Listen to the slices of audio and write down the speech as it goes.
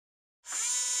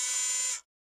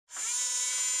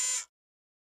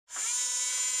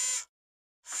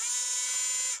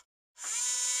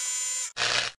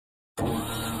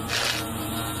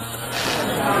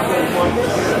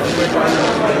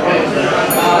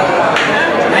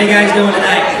you guys doing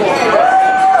tonight?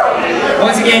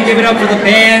 Once again, give it up for the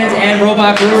band and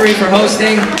Robot Brewery for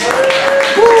hosting.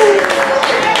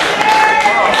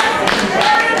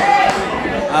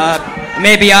 It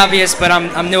may be obvious, but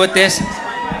I'm new at this.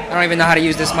 I don't even know how to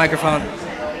use this microphone.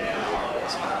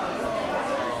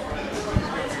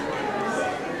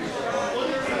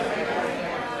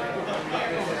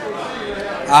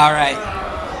 All right.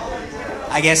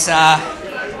 I guess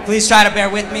please try to bear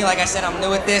with me. Like I said, I'm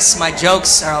new at this. My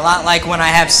jokes are a lot like when I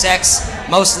have sex.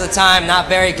 Most of the time, not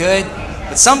very good,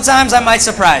 but sometimes I might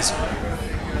surprise you.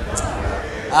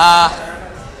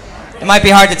 It might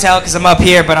be hard to tell because I'm up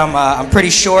here, but I'm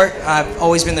pretty short. I've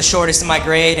always been the shortest in my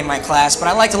grade, in my class, but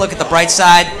I like to look at the bright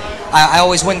side. I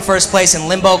always win first place in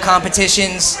limbo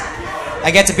competitions.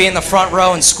 I get to be in the front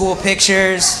row in school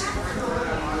pictures.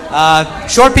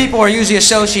 Short people are usually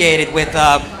associated with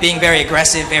being very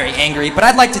aggressive, very angry, but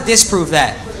I'd like to disprove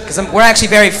that because we're actually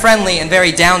very friendly and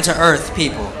very down-to-earth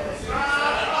people.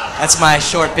 That's my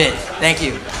short bit. Thank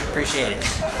you. Appreciate it.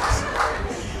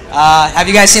 Have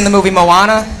you guys seen the movie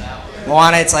Moana?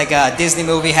 Moana, it's like a Disney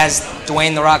movie, has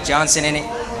Dwayne "The Rock" Johnson in it.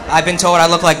 I've been told I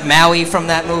look like Maui from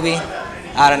that movie.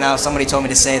 I don't know, somebody told me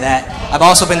to say that. I've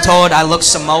also been told I look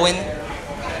Samoan.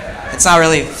 It's not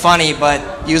really funny,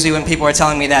 but usually when people are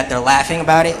telling me that, they're laughing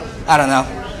about it. I don't know.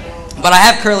 But I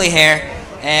have curly hair,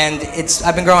 and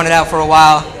I've been growing it out for a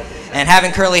while. And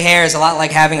having curly hair is a lot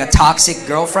like having a toxic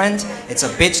girlfriend. It's a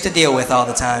bitch to deal with all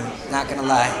the time, not gonna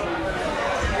lie.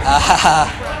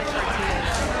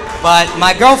 But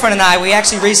my girlfriend and I, we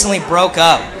actually recently broke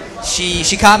up.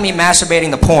 She caught me masturbating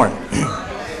to porn.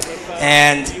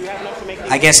 And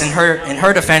I guess in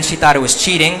her defense, she thought it was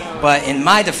cheating, but in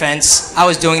my defense, I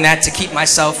was doing that to keep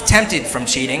myself tempted from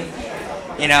cheating.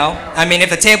 You know? I mean,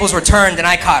 if the tables were turned and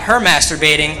I caught her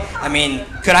masturbating, I mean,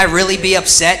 could I really be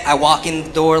upset? I walk in the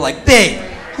door like, babe,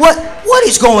 what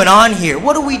is going on here?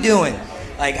 What are we doing?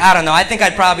 Like, I don't know. I think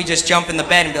I'd probably just jump in the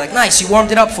bed and be like, nice, you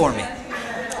warmed it up for me.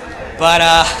 But,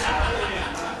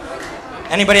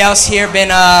 anybody else here been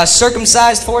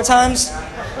circumcised 4 times?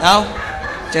 No?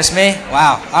 Just me?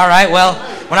 Wow. All right, well,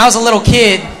 when I was a little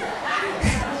kid,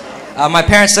 my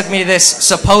parents took me to this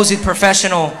supposed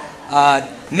professional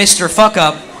Mr.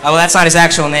 Fuck-Up. Well, that's not his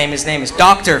actual name. His name is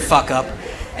Dr. Fuck-Up.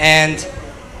 And,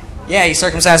 yeah, he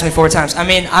circumcised me 4 times. I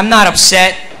mean, I'm not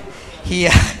upset.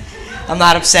 I'm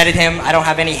not upset at him. I don't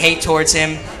have any hate towards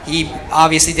him. He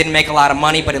obviously didn't make a lot of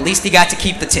money, but at least he got to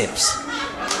keep the tips.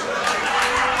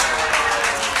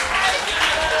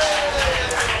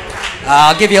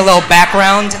 I'll give you a little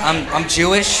background. I'm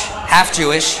Jewish, half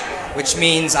Jewish, which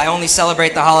means I only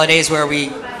celebrate the holidays where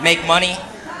we make money,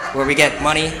 where we get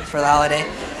money for the holiday.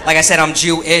 Like I said, I'm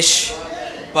Jewish,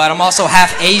 but I'm also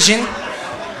half Asian.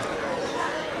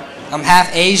 I'm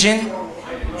half Asian,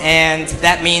 and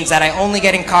that means that I only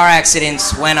get in car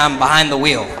accidents when I'm behind the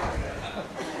wheel.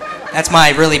 That's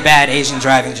my really bad Asian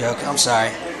driving joke. I'm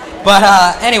sorry. But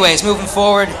anyways, moving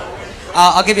forward,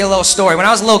 I'll give you a little story. When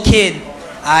I was a little kid,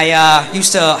 I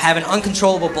used to have an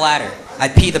uncontrollable bladder.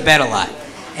 I'd pee the bed a lot.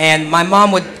 And my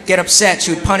mom would get upset.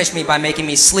 She would punish me by making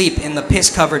me sleep in the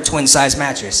piss-covered twin-size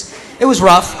mattress. It was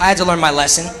rough. I had to learn my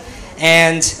lesson.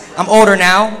 And I'm older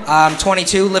now. I'm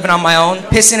 22, living on my own,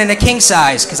 pissing in a king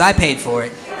size because I paid for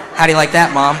it. How do you like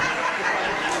that, Mom?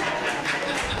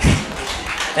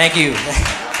 Thank you.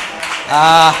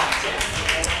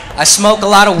 I smoke a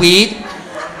lot of weed.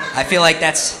 I feel like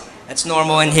that's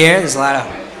normal in here. There's a lot of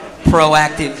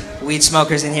proactive weed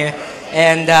smokers in here.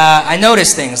 And I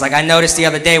noticed things. Like I noticed the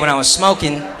other day when I was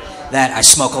smoking that I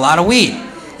smoke a lot of weed.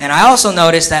 And I also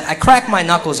noticed that I crack my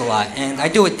knuckles a lot. And I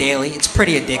do it daily. It's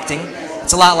pretty addicting.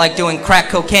 It's a lot like doing crack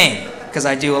cocaine because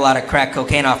I do a lot of crack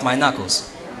cocaine off my knuckles.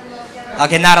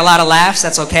 Okay, not a lot of laughs.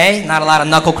 That's okay. Not a lot of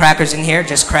knuckle crackers in here.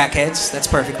 Just crackheads. That's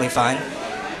perfectly fine.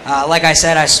 Like I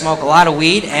said, I smoke a lot of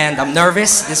weed, and I'm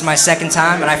nervous. This is my second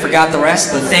time, and I forgot the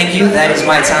rest, but thank you. That is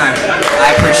my time.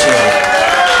 I appreciate it.